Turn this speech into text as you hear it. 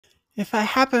If I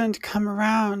happened to come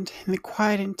around in the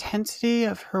quiet intensity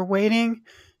of her waiting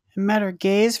and met her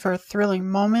gaze for a thrilling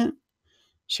moment,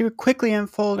 she would quickly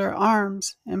unfold her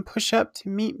arms and push up to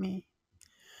meet me,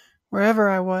 wherever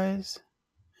I was.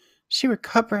 She would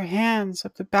cup her hands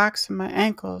up the backs of my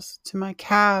ankles to my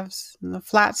calves and the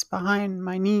flats behind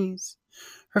my knees,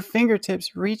 her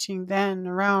fingertips reaching then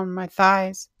around my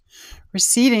thighs,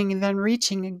 receding and then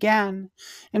reaching again,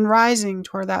 and rising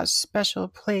toward that special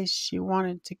place she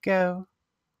wanted to go.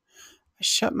 I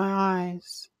shut my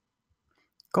eyes.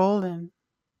 Golden.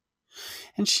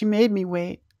 And she made me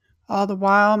wait, all the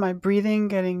while my breathing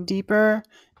getting deeper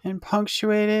and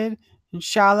punctuated and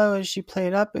shallow as she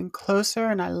played up and closer,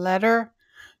 and I let her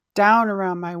down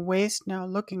around my waist, now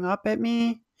looking up at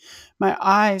me, my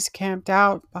eyes camped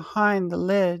out behind the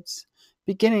lids,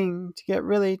 beginning to get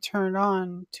really turned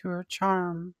on to her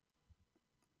charm.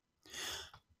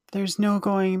 "There's no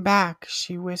going back,"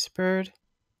 she whispered.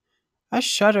 I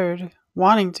shuddered,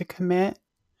 wanting to commit.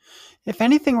 If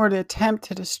anything were to attempt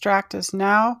to distract us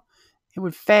now, it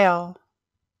would fail.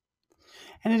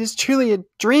 And it is truly a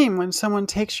dream when someone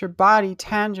takes your body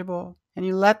tangible and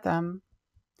you let them.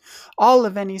 All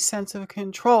of any sense of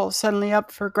control suddenly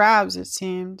up for grabs, it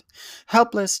seemed,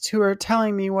 helpless to her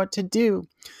telling me what to do.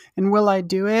 And will I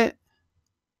do it?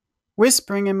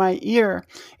 Whispering in my ear,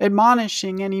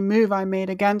 admonishing any move I made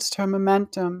against her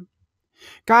momentum,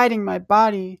 guiding my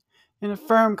body in a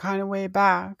firm kind of way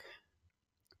back.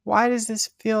 Why does this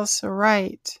feel so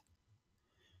right?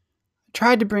 I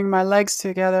tried to bring my legs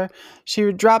together. She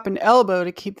would drop an elbow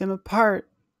to keep them apart.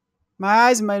 My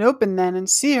eyes might open then and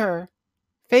see her,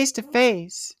 face to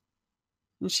face.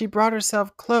 And she brought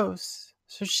herself close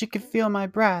so she could feel my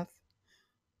breath.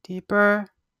 Deeper,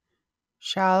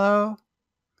 shallow,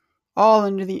 all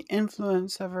under the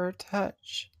influence of her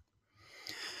touch.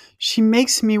 She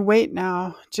makes me wait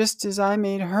now, just as I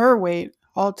made her wait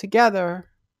altogether.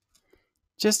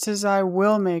 Just as I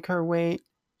will make her wait,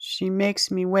 she makes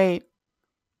me wait,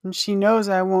 and she knows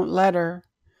I won't let her.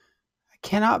 I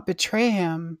cannot betray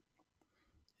him.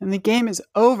 And the game is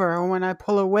over when I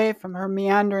pull away from her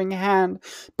meandering hand,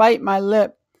 bite my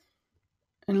lip,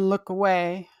 and look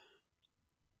away.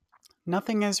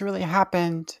 Nothing has really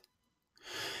happened.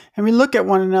 And we look at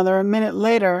one another a minute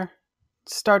later,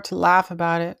 start to laugh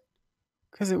about it,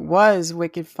 because it was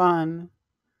wicked fun.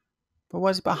 But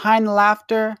what's behind the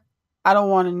laughter, I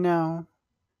don't want to know.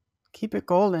 Keep it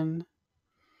golden.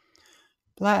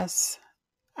 Bless.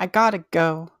 I gotta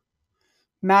go.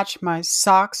 Match my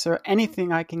socks or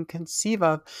anything I can conceive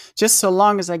of, just so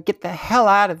long as I get the hell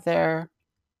out of there.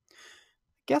 I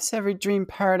guess every dream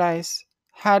paradise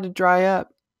had to dry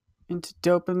up into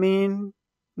dopamine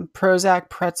and Prozac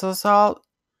pretzel salt.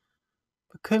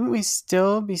 But couldn't we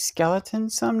still be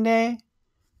skeletons someday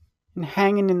and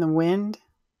hanging in the wind?